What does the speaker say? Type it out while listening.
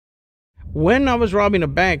When I was robbing a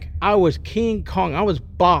bank, I was King Kong. I was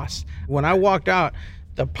boss. When I walked out,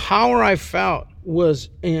 the power I felt was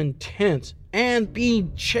intense. And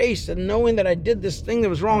being chased and knowing that I did this thing that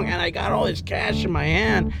was wrong and I got all this cash in my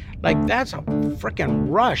hand, like that's a freaking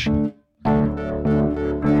rush.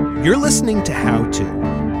 You're listening to How To.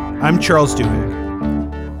 I'm Charles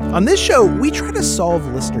Duhigg. On this show, we try to solve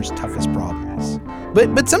listeners' toughest problems.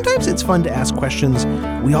 But sometimes it's fun to ask questions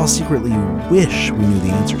we all secretly wish we knew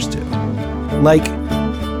the answers to. Like,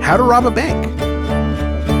 how to rob a bank.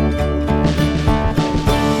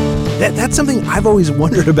 That's something I've always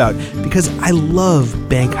wondered about because I love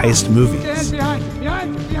bank heist movies.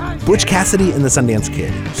 Behind. Butch Cassidy and the Sundance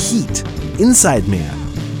Kid, Heat, Inside Man,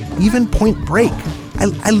 even Point Break.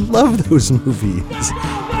 I love those movies.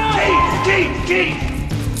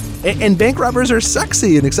 And bank robbers are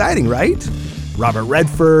sexy and exciting, right? Robert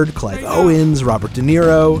Redford, Clive Owens, Robert De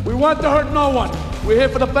Niro. We want to hurt no one. We're here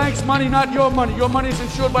for the bank's money, not your money. Your money is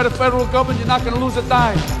insured by the federal government. You're not going to lose a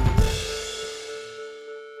dime.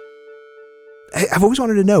 I've always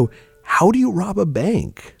wanted to know, how do you rob a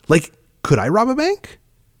bank? Like, could I rob a bank?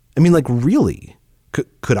 I mean, like, really?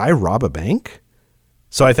 Could I rob a bank?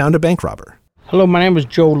 So I found a bank robber. Hello, my name is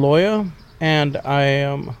Joe Loya, and I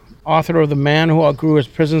am author of The Man Who Outgrew His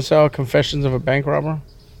Prison Cell, Confessions of a Bank Robber.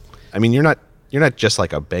 I mean, you're not just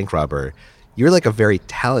like a bank robber. You're like a very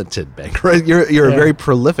talented bank, right? You're a very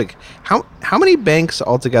prolific. How many banks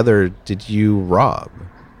altogether did you rob?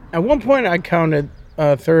 At one point, I counted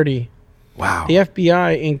 30. Wow. The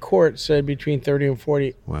FBI in court said between 30 and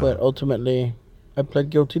 40, wow. But ultimately, I pled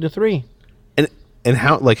guilty to 3. And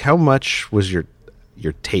how much was your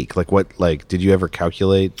take? Like what? Like did you ever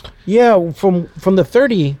calculate? Yeah, from the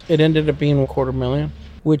 30, it ended up being $250,000,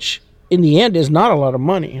 which in the end is not a lot of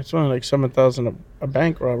money. It's only like $7,000 a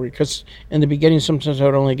bank robbery, because in the beginning sometimes I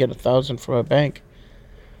would only get $1,000 from a bank.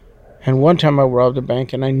 And one time I robbed a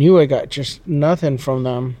bank and I knew I got just nothing from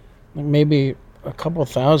them, like maybe a couple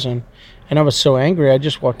thousand, and I was so angry I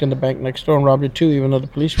just walked in the bank next door and robbed it too, even though the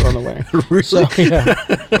police were on the way. Really? So yeah.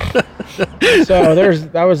 So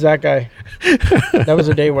that was that guy. That was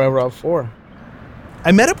a day where I robbed 4.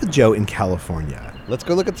 I met up with Joe in California. Let's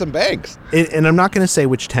go look at some banks. And I'm not going to say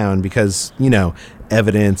which town because,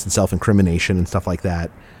 evidence and self-incrimination and stuff like that.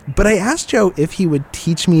 But I asked Joe if he would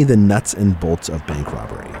teach me the nuts and bolts of bank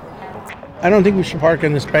robbery. I don't think we should park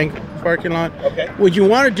in this bank parking lot. Okay. What you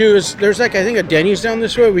want to do is, there's I think a Denny's down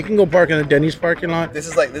this way. We can go park in the Denny's parking lot. This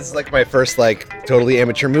is like my first totally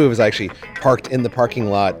amateur move is I actually parked in the parking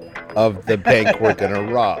lot of the bank we're gonna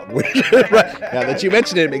rob. Now that you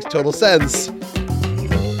mentioned it, it makes total sense.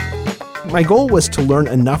 My goal was to learn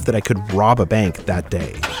enough that I could rob a bank that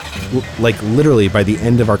day. Like literally by the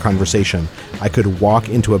end of our conversation, I could walk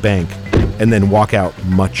into a bank and then walk out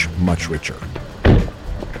much, much richer.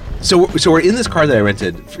 So we're in this car that I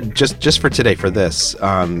rented just for today for this,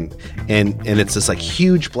 and it's this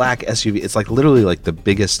huge black SUV. It's literally the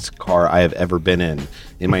biggest car I have ever been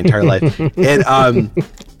in my entire life.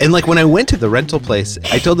 And when I went to the rental place,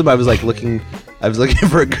 I told them I was looking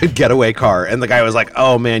for a good getaway car, and the guy was like,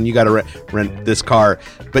 "Oh man, you got to rent this car."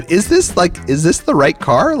 But is this the right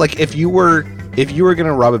car? If you were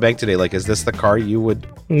gonna rob a bank today, is this the car you would?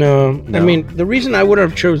 No. I mean, the reason I would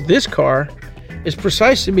have chose this car is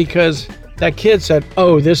precisely because that kid said,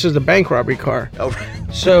 "Oh, this is the bank robbery car." Oh, right.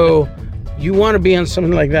 So you want to be on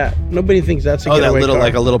something like that. Nobody thinks that's a getaway that little car.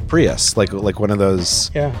 a little Prius, like one of those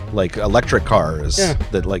electric cars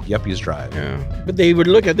that yuppies drive. Yeah, but they would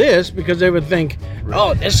look at this because they would think,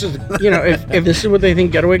 "Oh, this is if this is what they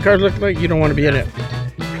think getaway cars look like, you don't want to be in it."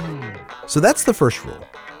 So that's the first rule.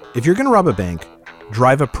 If you're going to rob a bank,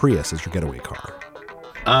 drive a Prius as your getaway car.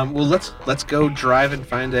 Well, let's go drive and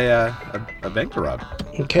find a bank to rob.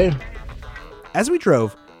 Okay. As we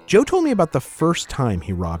drove, Joe told me about the first time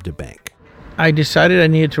he robbed a bank. I decided I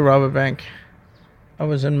needed to rob a bank. I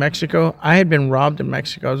was in Mexico. I had been robbed in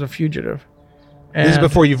Mexico. I was a fugitive. And This is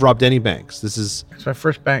before you've robbed any banks. It's my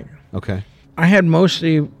first bank. Okay. I had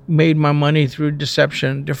mostly made my money through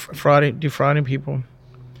deception, defrauding people.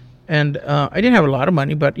 And I didn't have a lot of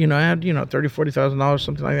money, but, I had, $30,000, $40,000,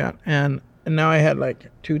 something like that. And now I had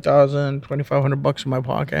 $2,000, $2,500 in my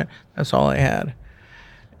pocket. That's all I had.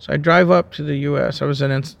 So I drive up to the U.S. I was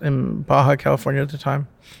in Baja, California at the time.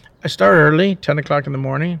 I start early, 10 o'clock in the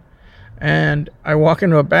morning, and I walk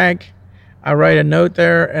into a bank. I write a note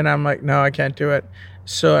there, and I'm like, no, I can't do it.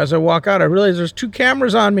 So as I walk out, I realize there's 2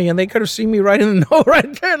 cameras on me, and they could have seen me writing the note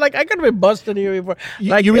right there. I could have been busted here before.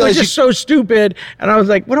 You it realize was just so stupid, and I was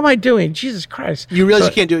like, what am I doing? Jesus Christ. You realize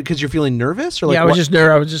you can't do it because you're feeling nervous? Or I was just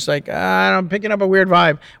nervous. I was just I'm picking up a weird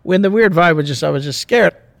vibe. When the weird vibe was I was just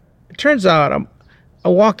scared. It turns out I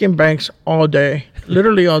walk in banks all day,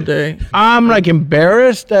 literally all day. I'm like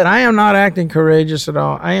embarrassed that I am not acting courageous at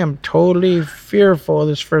all. I am totally fearful of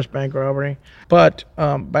this first bank robbery. But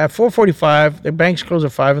by 4:45, the banks close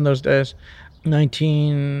at 5 in those days,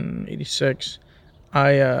 1986.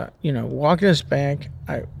 I walk in this bank.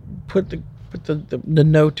 I put the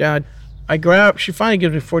note down. She finally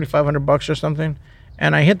gives me $4,500 or something,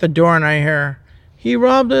 and I hit the door and I hear, "He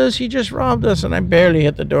robbed us. He just robbed us," and I barely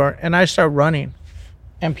hit the door, and I start running.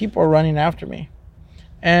 And people are running after me,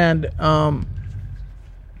 and but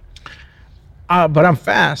I'm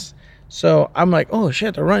fast, so I'm like, oh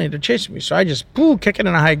shit, they're running, they're chasing me. So I just kick it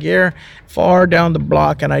in a high gear, far down the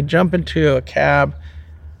block, and I jump into a cab.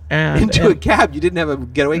 A cab? You didn't have a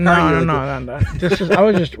getaway car? No. I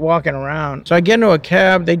was just walking around. So I get into a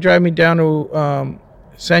cab. They drive me down to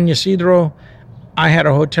San Ysidro. I had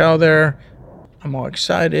a hotel there. I'm all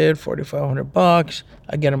excited, $4,500.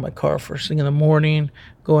 I get in my car first thing in the morning,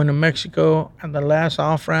 go into Mexico and the last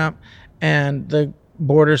off-ramp, and the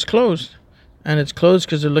border's closed. And it's closed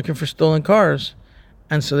because they're looking for stolen cars.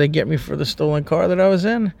 And so they get me for the stolen car that I was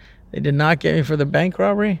in. They did not get me for the bank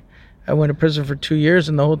robbery. I went to prison for 2 years,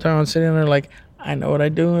 and the whole time I'm sitting there like, I know what I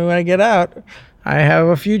do when I get out. I have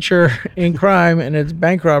a future in crime, and it's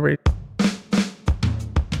bank robbery.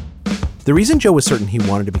 The reason Joe was certain he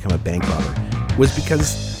wanted to become a bank robber was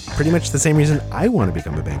because pretty much the same reason I want to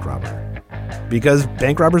become a bank robber. Because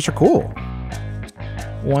bank robbers are cool.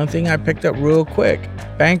 One thing I picked up real quick,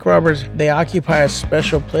 bank robbers, they occupy a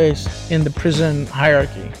special place in the prison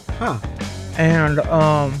hierarchy. Huh. And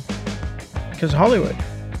because Hollywood,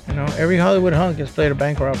 every Hollywood hunk has played a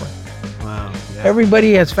bank robber. Wow. Yeah.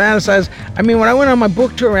 Everybody has fantasized. I mean, when I went on my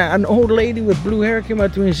book tour, an old lady with blue hair came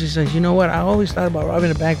up to me and she says, you know what, I always thought about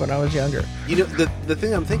robbing a bank when I was younger. The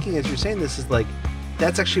thing I'm thinking as you're saying this is like,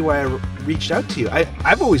 that's actually why I reached out to you.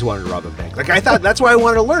 I've always wanted to rob a bank. Like, I thought that's why I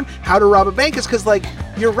wanted to learn how to rob a bank, is because, like,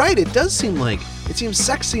 you're right. It does seem like, it seems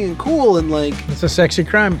sexy and cool and like... It's a sexy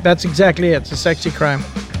crime. That's exactly it. It's a sexy crime.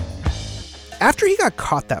 After he got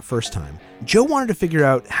caught that first time, Joe wanted to figure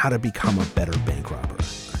out how to become a better bank robber.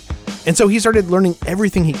 And so he started learning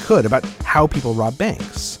everything he could about how people rob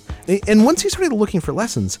banks. And once he started looking for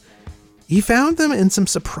lessons, he found them in some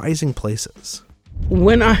surprising places.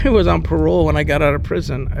 When I was on parole, when I got out of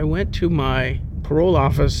prison, I went to my parole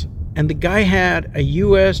office, and the guy had a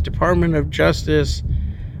U.S. Department of Justice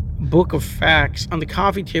book of facts on the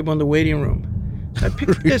coffee table in the waiting room.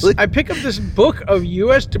 So I picked up this book of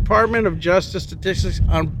U.S. Department of Justice statistics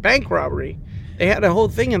on bank robbery. They had a whole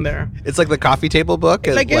thing in there. It's like the coffee table book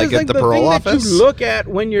at the parole office? That you look at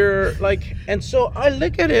when you're like, and so I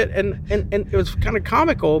look at it, and it was kind of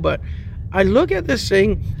comical, but I look at this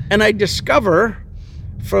thing and I discover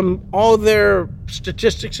from all their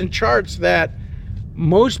statistics and charts that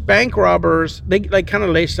most bank robbers, they like kind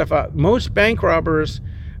of lay stuff out. Most bank robbers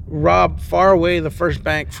rob far away the first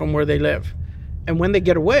bank from where they live. And when they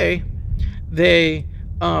get away, they're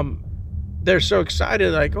so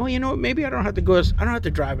excited, like, oh, you know what, maybe I don't have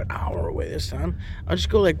to drive an hour away this time. I'll just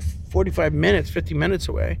go like 45 minutes, 50 minutes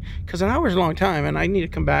away, because an hour is a long time and I need to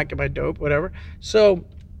come back, get my dope, whatever. So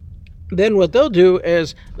then what they'll do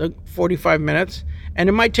is 45 minutes, and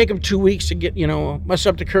it might take them 2 weeks to get, muster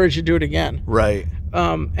up the courage to do it again. Right.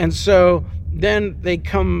 And so then they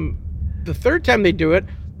come, the third time they do it,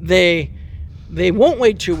 they won't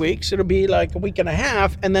wait 2 weeks. It'll be like a week and a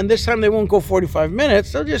half. And then this time they won't go 45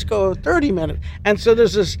 minutes. They'll just go 30 minutes. And so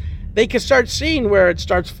there's this, they can start seeing where it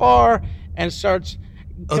starts far and starts.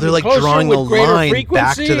 Oh, they're like drawing a line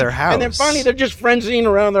back to their house. And then finally they're just frenzying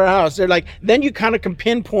around their house. They're like, then you kind of can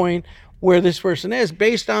pinpoint where this person is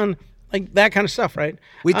based on like that kind of stuff, right?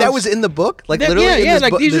 Wait, that was in the book? Like literally in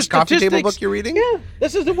this, these this are coffee table book you're reading? Yeah,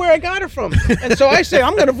 this is where I got it from. And so I say,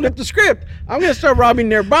 I'm going to flip the script. I'm going to start robbing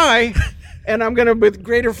nearby, and I'm going to, with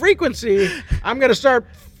greater frequency, I'm going to start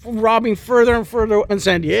robbing further and further in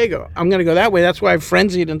San Diego. I'm going to go that way. That's why I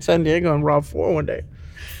frenzied in San Diego and robbed 4 one day.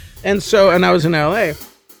 And I was in LA.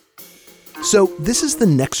 So this is the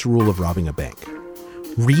next rule of robbing a bank.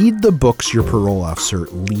 Read the books your parole officer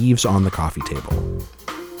leaves on the coffee table.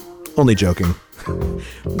 Only joking.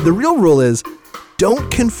 The real rule is, don't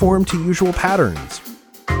conform to usual patterns.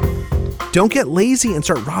 Don't get lazy and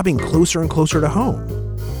start robbing closer and closer to home.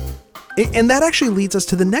 And that actually leads us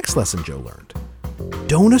to the next lesson Joe learned.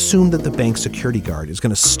 Don't assume that the bank security guard is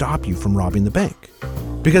going to stop you from robbing the bank.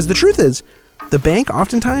 Because the truth is, the bank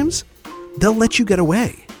oftentimes, they'll let you get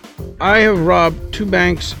away. I have robbed 2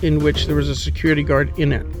 banks in which there was a security guard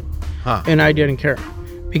in it. And I didn't care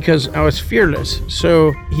because I was fearless.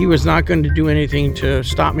 So he was not going to do anything to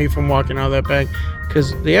stop me from walking out of that bank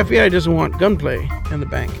because the FBI doesn't want gunplay in the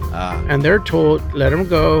bank. Ah. And they're told, let them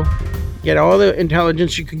go, get all the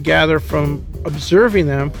intelligence you can gather from observing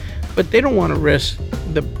them, but they don't want to risk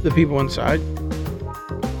the people inside.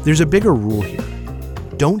 There's a bigger rule here.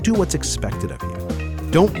 Don't do what's expected of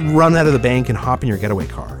you. Don't run out of the bank and hop in your getaway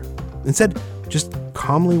car. Instead, just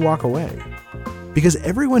calmly walk away. Because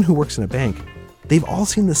everyone who works in a bank, they've all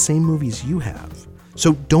seen the same movies you have.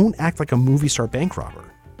 So don't act like a movie star bank robber.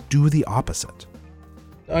 Do the opposite.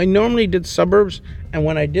 I normally did suburbs, and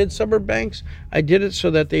when I did suburb banks, I did it so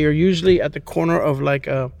that they are usually at the corner of like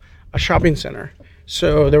a shopping center.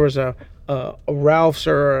 So there was a Ralph's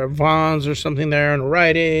or a Vons or something there, and a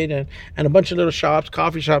Rite Aid, and a bunch of little shops,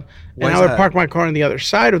 coffee shop. And I would park my car on the other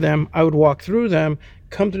side of them. I would walk through them,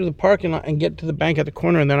 come through the parking lot, and get to the bank at the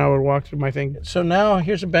corner, and then I would walk through my thing. So now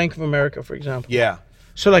here's a Bank of America, for example. Yeah.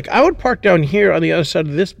 So like I would park down here on the other side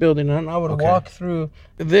of this building, and I would walk through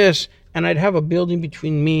this, and I'd have a building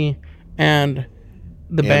between me and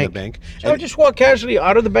the bank. So I would just walk casually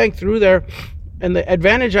out of the bank through there. And the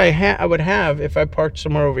advantage I would have if I parked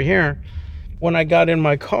somewhere over here, when I got in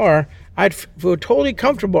my car, I'd feel totally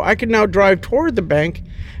comfortable. I could now drive toward the bank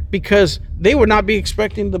because they would not be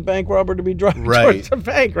expecting the bank robber to be driving towards the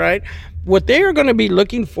bank, right? What they are going to be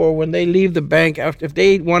looking for when they leave the bank, if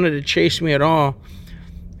they wanted to chase me at all,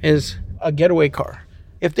 is a getaway car.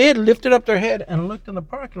 If they had lifted up their head and looked in the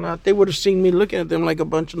parking lot, they would have seen me looking at them like a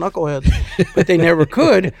bunch of knuckleheads. But they never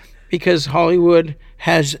could, because Hollywood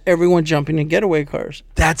has everyone jumping in getaway cars.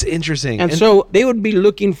 That's interesting. And so they would be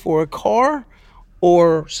looking for a car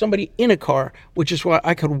or somebody in a car, which is why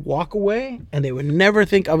I could walk away and they would never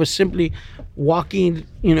think I was simply walking,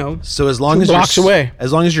 so as long as blocks away.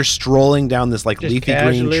 As long as you're strolling down this like Just leafy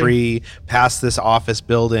casually. green tree past this office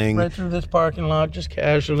building. Right through this parking lot, just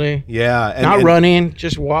casually. Yeah. And, Not running,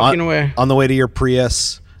 just walking away. On the way to your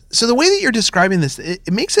Prius. So the way that you're describing this,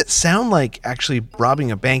 it makes it sound like actually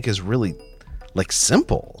robbing a bank is really like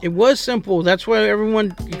simple. It was simple. That's why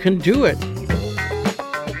everyone can do it.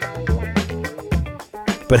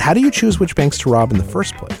 But how do you choose which banks to rob in the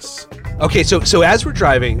first place? Okay, so as we're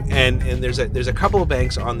driving and there's a couple of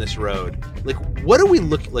banks on this road, like what are we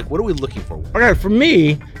looking for? Okay, for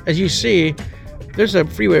me, as you see, there's a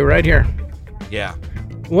freeway right here. Yeah.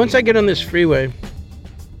 Once I get on this freeway,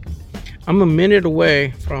 I'm a minute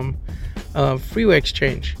away from freeway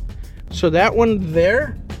exchange. So that one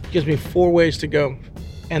there gives me 4 ways to go,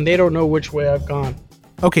 and they don't know which way I've gone.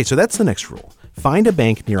 Okay, so that's the next rule. Find a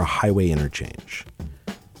bank near a highway interchange.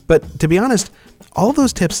 But to be honest, all of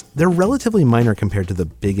those tips, they're relatively minor compared to the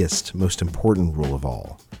biggest, most important rule of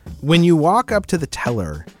all. When you walk up to the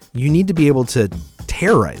teller, you need to be able to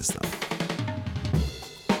terrorize them.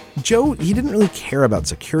 Joe, he didn't really care about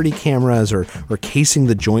security cameras or casing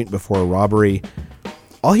the joint before a robbery.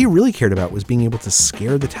 All he really cared about was being able to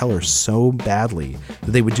scare the teller so badly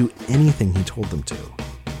that they would do anything he told them to.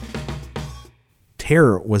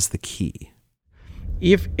 Terror was the key.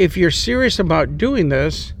 If you're serious about doing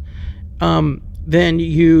this, then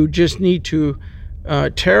you just need to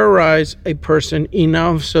terrorize a person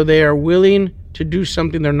enough so they are willing to do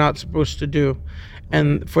something they're not supposed to do,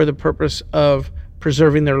 and for the purpose of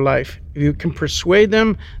preserving their life. If you can persuade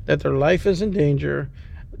them that their life is in danger,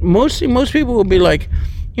 most people will be like,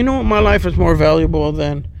 my life is more valuable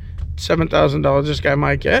than $7,000 this guy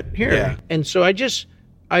might get here. Yeah. And so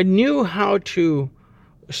I knew how to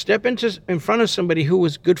step in front of somebody who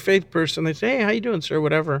was a good faith person. They say, hey, how you doing, sir?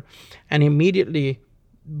 Whatever. And immediately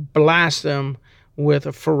blast them with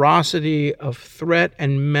a ferocity of threat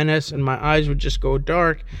and menace, and my eyes would just go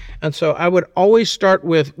dark. And so I would always start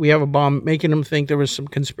with, we have a bomb, making them think there was some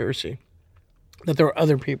conspiracy, that there were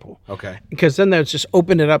other people. Okay. Because then that's just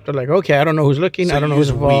open it up to like, okay, I don't know who's looking. So I don't know you who's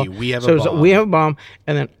use involved. we have so a bomb. we have a bomb,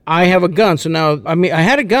 and then I have a gun. So now, I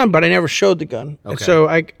had a gun, but I never showed the gun. Okay. And so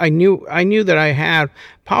I knew that I had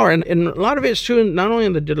power, and a lot of it's true, not only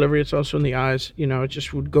in the delivery, it's also in the eyes. It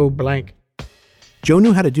just would go blank. Joe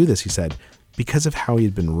knew how to do this, he said, because of how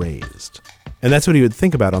he'd been raised. And that's what he would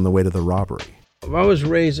think about on the way to the robbery. I was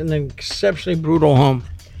raised in an exceptionally brutal home.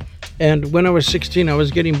 And when I was 16, I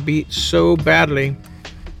was getting beat so badly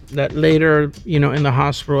that later, in the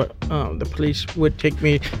hospital, the police would take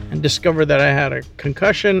me and discover that I had a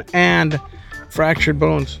concussion and fractured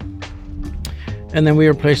bones. And then we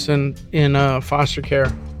were placed in foster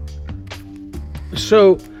care.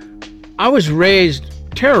 So I was raised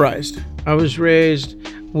terrorized. I was raised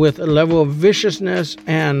with a level of viciousness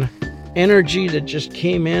and energy that just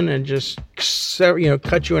came in and just,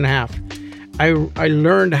 cut you in half. I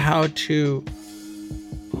learned how to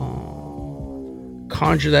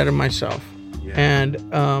conjure that in myself. And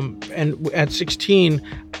at 16,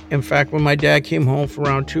 in fact, when my dad came home for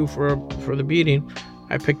round 2 for the beating,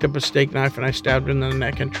 I picked up a steak knife and I stabbed him in the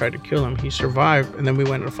neck and tried to kill him. He survived, and then we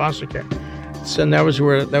went into foster care. So that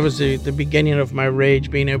was the beginning of my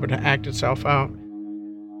rage being able to act itself out.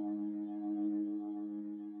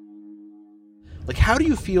 Like, how do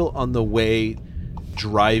you feel on the way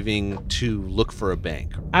driving to look for a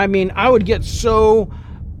bank? I mean, I would get so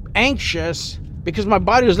anxious because my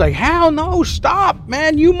body was like, hell no, stop,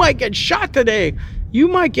 man. You might get shot today. You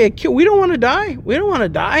might get killed. We don't want to die. We don't want to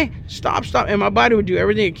die. Stop. And my body would do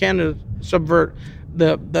everything it can to subvert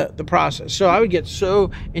the process. So I would get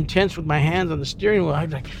so intense with my hands on the steering wheel.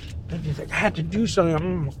 I'd like, I had to do something.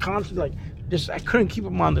 I'm constantly like, just, I couldn't keep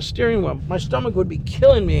them on the steering wheel. My stomach would be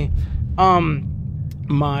killing me.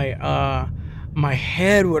 My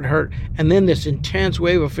head would hurt, and then this intense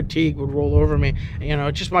wave of fatigue would roll over me. You know,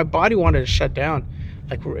 just my body wanted to shut down.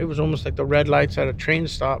 Like, it was almost like the red lights at a train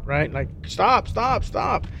stop, right? Like, stop.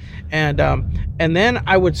 And then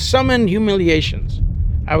I would summon humiliations.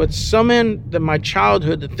 I would summon my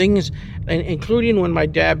childhood, the things, including when my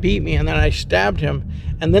dad beat me and then I stabbed him.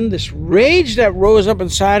 And then this rage that rose up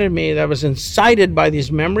inside of me that was incited by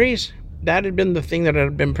these memories, that had been the thing that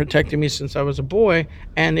had been protecting me since I was a boy.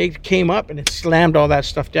 And it came up and it slammed all that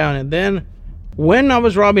stuff down. And then when I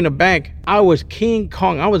was robbing a bank, I was King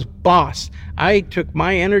Kong. I was boss. I took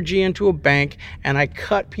my energy into a bank and I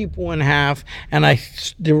cut people in half, and I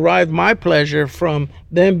derived my pleasure from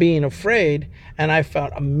them being afraid. And I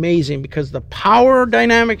felt amazing because the power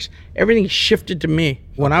dynamics, everything shifted to me.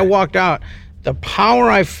 When I walked out, the power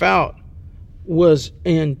I felt was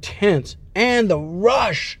intense. And the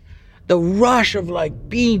rush of like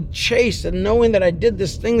being chased and knowing that I did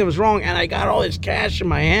this thing that was wrong and I got all this cash in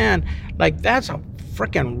my hand, like, that's a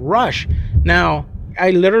freaking rush. Now,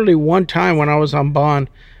 I literally one time when I was on bond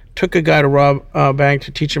took a guy to rob a bank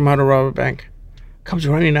to teach him how to rob a bank. Comes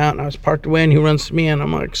running out and I was parked away and he runs to me and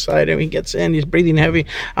I'm all excited. He gets in, he's breathing heavy.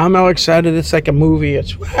 I'm all excited. It's like a movie.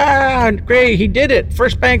 It's great. He did it.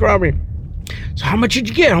 First bank robbery. So how much did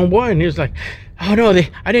you get, homeboy? And he was like, oh no,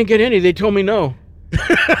 I didn't get any. They told me no.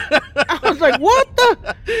 I was like, what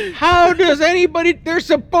the? How does anybody? They're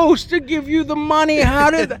supposed to give you the money. How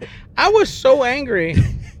did? I was so angry.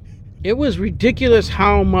 It was ridiculous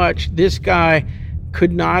how much this guy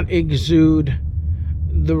could not exude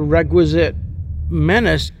the requisite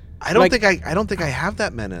menace. I don't think I have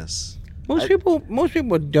that menace. Most people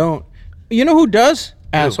don't. You know who does?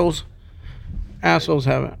 Assholes. Assholes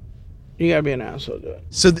have it. You gotta be an asshole to do it.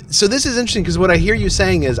 So this is interesting because what I hear you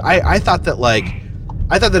saying is I thought that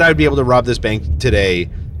I would be able to rob this bank today,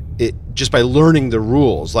 just by learning the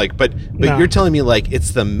rules. Like, but no. You're telling me like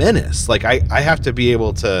it's the menace. Like I have to be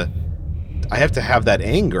able to. I have to have that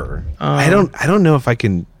anger. I don't know if I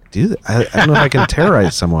can do that. I don't know if I can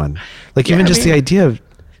terrorize someone. Like, even just the idea of.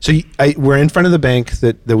 So we're in front of the bank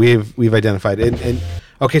that we've identified, and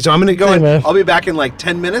okay. So I'm gonna go. I'll be back in like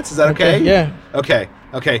 10 minutes. Is that okay? Yeah. Okay.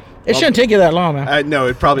 It shouldn't take you that long, man. No,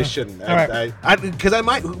 it probably shouldn't. All right. Because I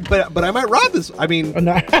might, but I might rob this. I mean,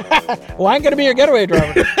 well, I ain't gonna be your getaway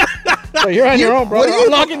driver. So you're on your own, bro.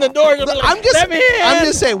 I'm locking the doors. Let me in. I'm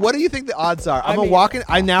just saying. What do you think the odds are? I'm walking.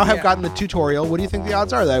 I now have gotten the tutorial. What do you think the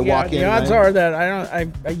odds are that I walk in? The odds are that I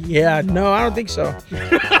don't think so.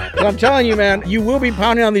 But I'm telling you, man, you will be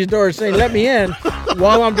pounding on these doors saying, "Let me in,"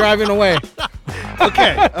 while I'm driving away.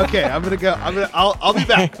 Okay. I'm gonna go. I'll be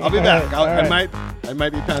back. I'll be back. Right. I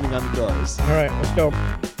might be pounding on the doors. All right, let's go.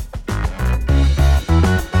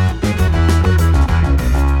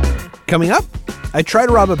 Coming up, I try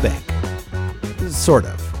to rob a bank. Sort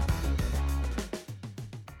of.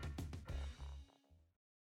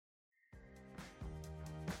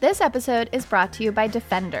 This episode is brought to you by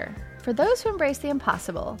Defender. For those who embrace the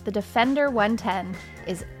impossible, the Defender 110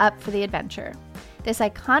 is up for the adventure. This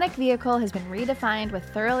iconic vehicle has been redefined with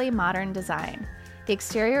thoroughly modern design. The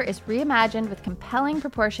exterior is reimagined with compelling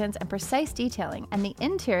proportions and precise detailing, and the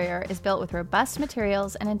interior is built with robust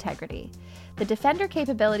materials and integrity. The Defender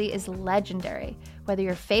capability is legendary, whether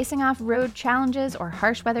you're facing off road challenges or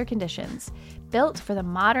harsh weather conditions. Built for the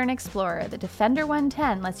modern explorer, the Defender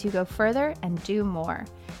 110 lets you go further and do more.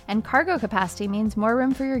 And cargo capacity means more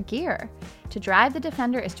room for your gear. To drive the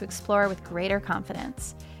Defender is to explore with greater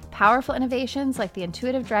confidence. Powerful innovations like the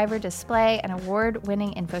intuitive driver display and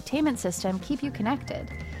award-winning infotainment system keep you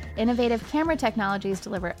connected. Innovative camera technologies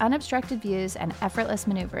deliver unobstructed views and effortless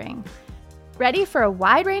maneuvering. Ready for a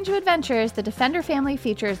wide range of adventures, the Defender family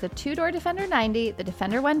features the two-door Defender 90, the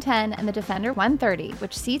Defender 110, and the Defender 130,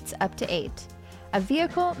 which seats up to 8. A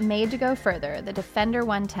vehicle made to go further, the Defender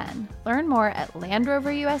 110. Learn more at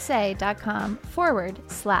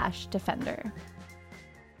LandRoverUSA.com/Defender.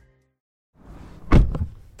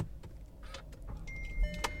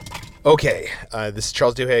 Okay, this is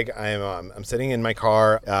Charles Duhigg. I'm sitting in my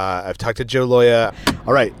car. I've talked to Joe Loya.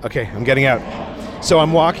 All right, okay, I'm getting out. So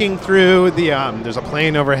I'm walking through the. There's a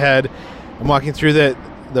plane overhead. I'm walking through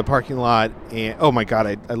the parking lot, and oh my God,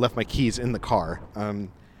 I left my keys in the car.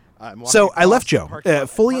 So I left Joe,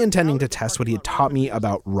 fully intending to test what he had taught me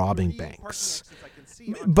about robbing banks.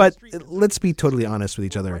 But let's be totally honest with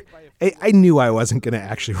each other. I knew I wasn't going to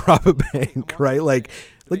actually rob a bank, right? Like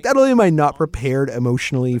not only am I not prepared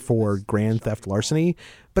emotionally for grand theft larceny,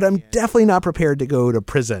 but I'm definitely not prepared to go to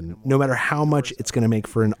prison, no matter how much it's going to make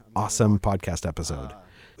for an awesome podcast episode.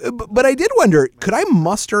 But I did wonder, could I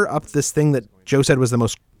muster up this thing that Joe said was the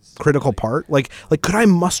most critical part? Like could I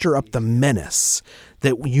muster up the menace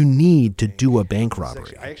that you need to do a bank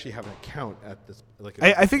robbery? I actually have an account at this.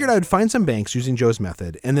 I figured I would find some banks using Joe's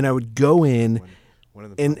method, and then I would go in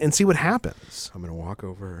and see what happens. I'm going to walk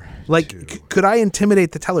over. Could I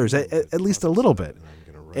intimidate the tellers at least a little bit,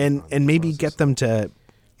 and maybe get them to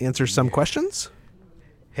answer some questions?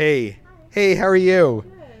 Hey, how are you?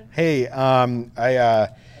 Hey, can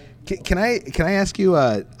I ask you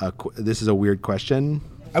this is a weird question.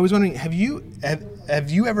 I was wondering, have you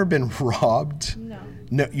ever been robbed?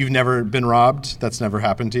 No, you've never been robbed? That's never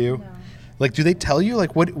happened to you? No. Like, do they tell you,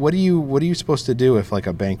 like, what are you supposed to do if, like,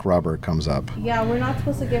 a bank robber comes up? Yeah, we're not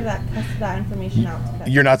supposed to give that information out to customers.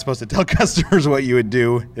 You're not supposed to tell customers what you would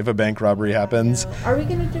do if a bank robbery happens? No. Are we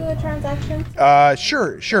going to do a transaction?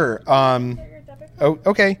 Sure.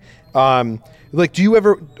 Okay. Do you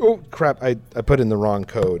ever... Oh, crap, I put in the wrong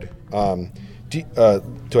code.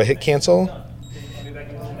 Do I hit cancel?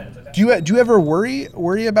 Do you ever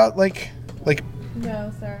worry about, like...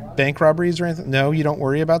 No, sir. Bank robberies or anything? No, you don't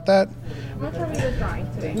worry about that? How much are we withdrawing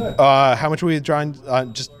today? How much are we withdrawing?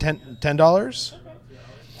 Just $10?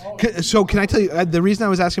 Okay. So can I tell you, the reason I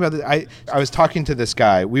was asking about this, I was talking to this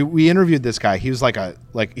guy. We interviewed this guy. He was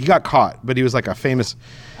he got caught, but he was like a famous...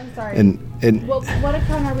 I'm sorry. And what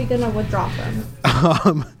account are we going to withdraw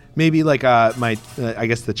from? Maybe like my, I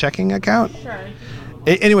guess the checking account? Sure.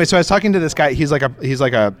 Anyway, so I was talking to this guy. He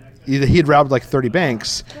had robbed like 30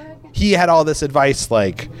 banks. He had all this advice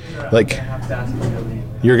like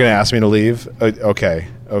you're gonna ask me to leave? Okay.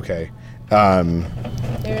 There you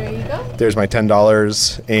go. There's my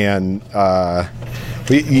 $10 and and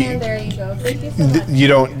there you go. Thank you so much. You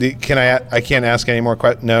don't? Can I can't ask any more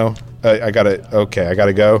questions? No. I gotta. Okay. I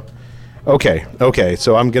gotta go. Okay.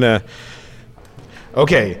 So I'm gonna.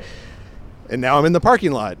 Okay. And now I'm in the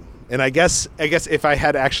parking lot. And I guess if I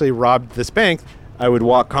had actually robbed this bank, I would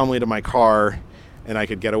walk calmly to my car. And I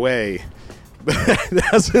could get away. But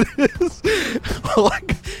as it is,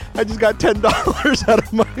 I just got $10 out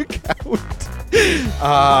of my account.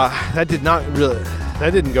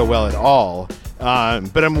 That didn't go well at all.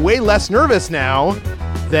 But I'm way less nervous now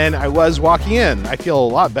than I was walking in. I feel a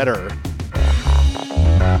lot better.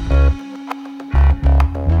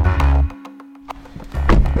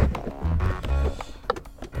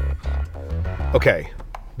 Okay,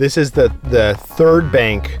 this is the third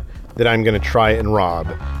bank that I'm going to try and rob.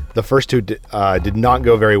 The first two did not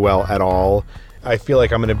go very well at all. I feel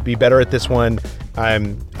like I'm going to be better at this one.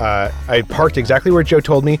 I parked exactly where Joe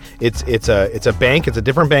told me. It's a bank. It's a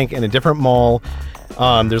different bank in a different mall.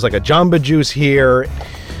 There's like a Jamba Juice here.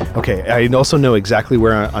 Okay, I also know exactly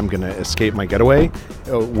where I'm going to escape my getaway.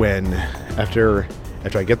 After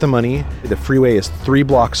I get the money, the freeway is 3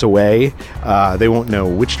 blocks away. They won't know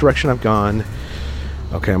which direction I've gone.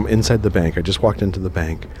 Okay, I'm inside the bank. I just walked into the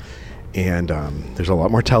bank. And there's a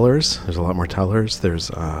lot more tellers. There's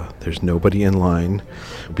nobody in line.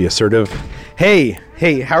 Be assertive. Hey,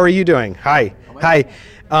 how are you doing? Hi. Hey,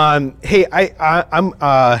 I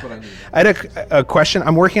had a question.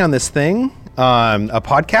 I'm working on this thing, a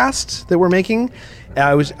podcast that we're making. And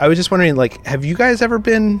I was just wondering, like, have you guys ever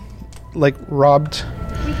been like robbed?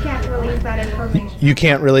 We can't release that information. You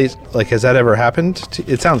can't release. Like, has that ever happened?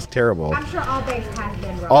 It sounds terrible. I'm sure all banks have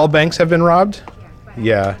been robbed. All banks have been robbed?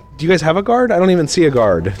 Yeah. Do you guys have a guard? I don't even see a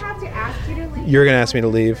guard. I have to ask you to leave. You're going to ask me to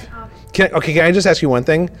leave? Can I just ask you one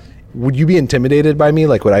thing? Would you be intimidated by me?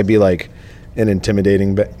 Like, would I be like an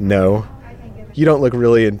intimidating... No? You don't look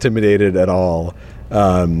really intimidated at all. Sorry,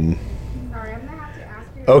 I'm going to have to ask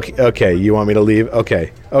you. Okay, you want me to leave?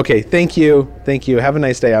 Okay, thank you. Have a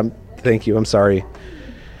nice day. Thank you, I'm sorry.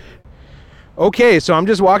 Okay, so I'm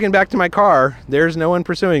just walking back to my car. There's no one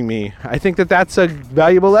pursuing me. I think that's a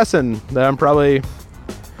valuable lesson that I'm probably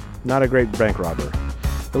not a great bank robber.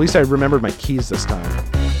 At least I remembered my keys this time.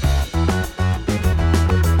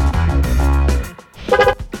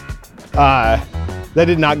 That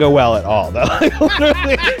did not go well at all, though.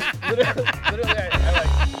 literally,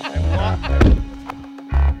 I walked.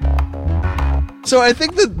 So I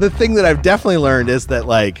think the thing that I've definitely learned is that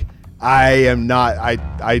like I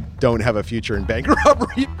don't have a future in bank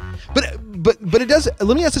robbery. But it does.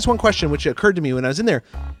 Let me ask this one question, which occurred to me when I was in there.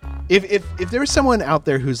 If there was someone out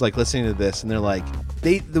there who's like listening to this and they're like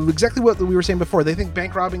exactly what we were saying before, they think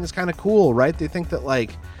bank robbing is kind of cool, right? They think that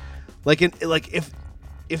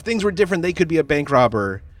if things were different, they could be a bank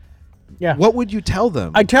robber. Yeah. What would you tell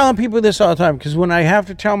them? I tell people this all the time because when I have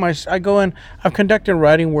to tell I go in, I've conducted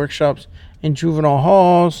writing workshops in juvenile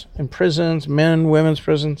halls, in prisons, men, women's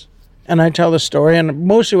prisons, and I tell the story. And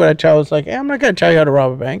mostly what I tell is like, hey, I'm not going to tell you how to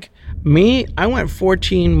rob a bank. Me, I went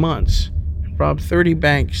 14 months, robbed 30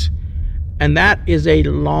 banks, and that is a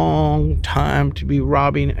long time to be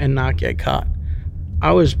robbing and not get caught.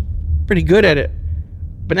 I was pretty good at it,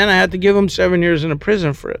 but then I had to give them 7 years in a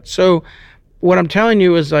prison for it. So what I'm telling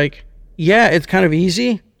you is like, yeah, it's kind of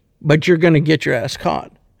easy, but you're going to get your ass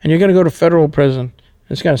caught, and you're going to go to federal prison.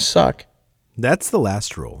 It's going to suck. That's the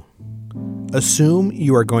last rule. Assume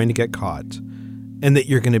you are going to get caught and that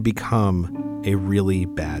you're going to become a really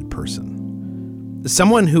bad person.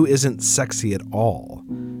 Someone who isn't sexy at all.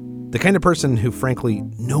 The kind of person who, frankly,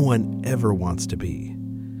 no one ever wants to be.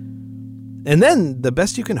 And then the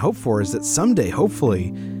best you can hope for is that someday,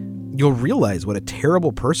 hopefully, you'll realize what a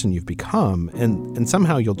terrible person you've become and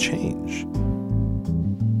somehow you'll change.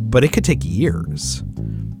 But it could take years.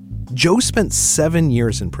 Joe spent 7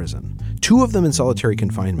 years in prison, 2 of them in solitary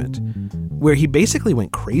confinement, where he basically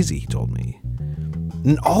went crazy, he told me.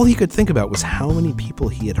 And all he could think about was how many people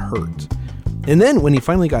he had hurt. And then when he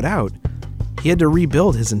finally got out, he had to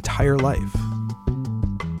rebuild his entire life.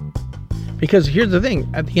 Because here's the thing,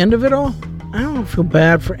 at the end of it all, I don't feel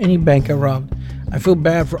bad for any bank I robbed. I feel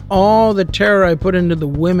bad for all the terror I put into the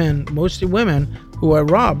women, mostly women, who I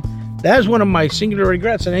robbed. That is one of my singular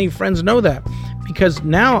regrets, and any friends know that. Because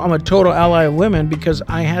now I'm a total ally of women because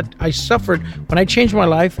I suffered when I changed my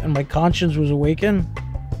life and my conscience was awakened.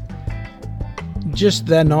 Just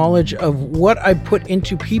the knowledge of what I put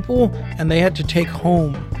into people and they had to take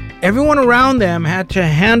home. Everyone around them had to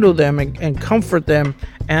handle them and comfort them,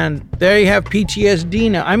 and they have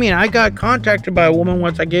PTSD now. I mean, I got contacted by a woman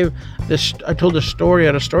once. I told the story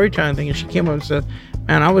at a storytime thing, and she came up and said,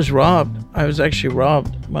 man, I was robbed. I was actually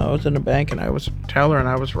robbed. I was in a bank and I was a teller and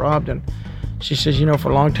I was robbed. And she says,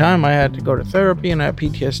 for a long time I had to go to therapy and I had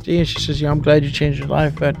PTSD. And she says, I'm glad you changed your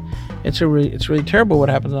life, but it's really terrible what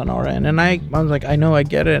happens on our end. And I was like, I know, I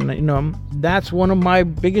get it. And that's one of my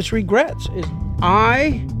biggest regrets is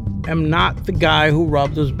I am not the guy who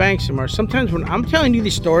robbed those banks anymore. Sometimes when I'm telling you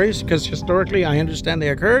these stories, because historically I understand they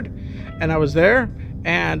occurred and I was there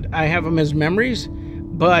and I have them as memories,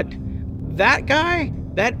 but that guy,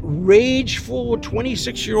 that rageful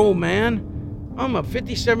 26-year-old man, I'm a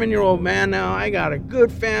 57-year-old man now. I got a good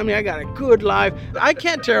family. I got a good life. I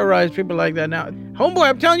can't terrorize people like that now. Homeboy,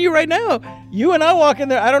 I'm telling you right now, you and I walk in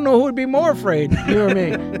there, I don't know who would be more afraid, you or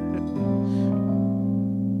me.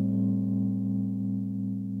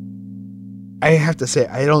 I have to say,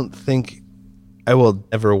 I don't think I will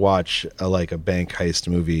ever watch a bank heist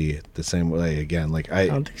movie the same way again. I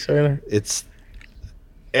don't think so either.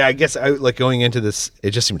 I guess going into this,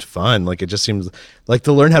 it just seemed fun. It just seems like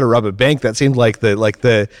to learn how to rob a bank. That seemed like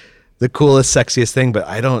the coolest, sexiest thing. But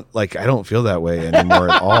I don't feel that way anymore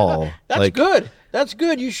at all. That's good. That's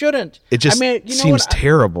good. You shouldn't. It just seems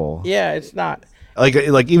terrible. Yeah, it's not.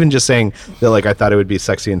 Even just saying that, I thought it would be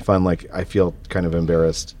sexy and fun. I feel kind of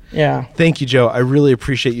embarrassed. Yeah. Thank you, Joe. I really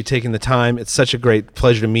appreciate you taking the time. It's such a great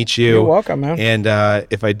pleasure to meet you. You're welcome, man. And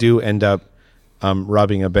if I do end up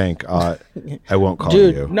robbing a bank, I won't call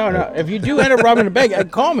you. Dude, no. If you do end up robbing a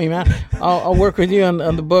bank, call me, man. I'll work with you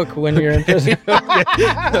on the book when you're in prison.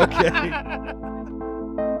 Okay.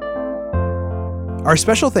 Our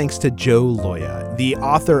special thanks to Joe Loya, the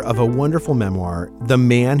author of a wonderful memoir, The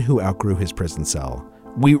Man Who Outgrew His Prison Cell.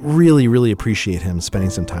 We really, really appreciate him spending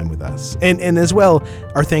some time with us. And as well,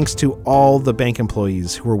 our thanks to all the bank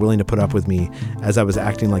employees who were willing to put up with me as I was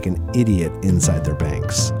acting like an idiot inside their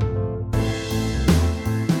banks.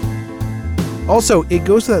 Also, it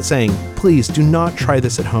goes without saying, please do not try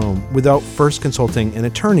this at home without first consulting an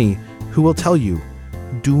attorney who will tell you,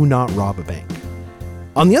 do not rob a bank.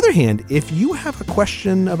 On the other hand, if you have a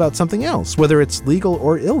question about something else, whether it's legal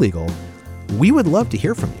or illegal, we would love to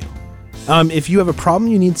hear from you. If you have a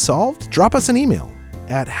problem you need solved, drop us an email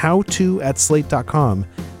at howto@slate.com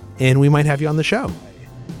and we might have you on the show.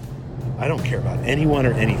 I don't care about anyone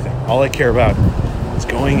or anything. All I care about is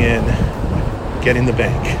going in, getting the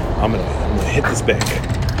bank. I'm gonna hit this bank,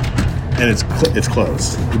 and it's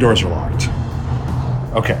closed. The doors are locked.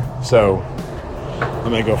 Okay, so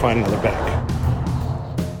I'm gonna go find another bank.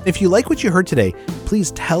 If you like what you heard today,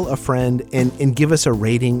 please tell a friend and give us a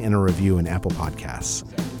rating and a review in Apple Podcasts.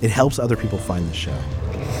 It helps other people find the show.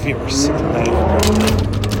 Fierce.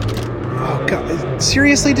 Oh God!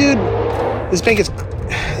 Seriously, dude, this bank is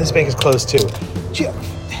closed too. Gee,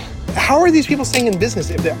 how are these people staying in business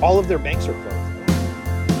if all of their banks are closed?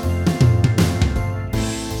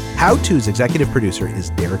 How To's executive producer is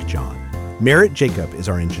Derek John. Merritt Jacob is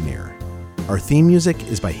our engineer. Our theme music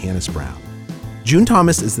is by Hannes Brown. June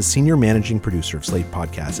Thomas is the senior managing producer of Slate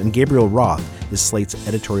Podcasts, and Gabriel Roth is Slate's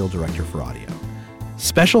editorial director for audio.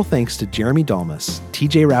 Special thanks to Jeremy Dalmas,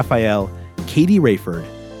 TJ Raphael, Katie Rayford,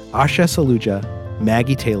 Asha Saluja,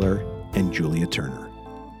 Maggie Taylor, and Julia Turner.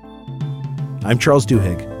 I'm Charles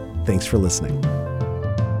Duhigg. Thanks for listening.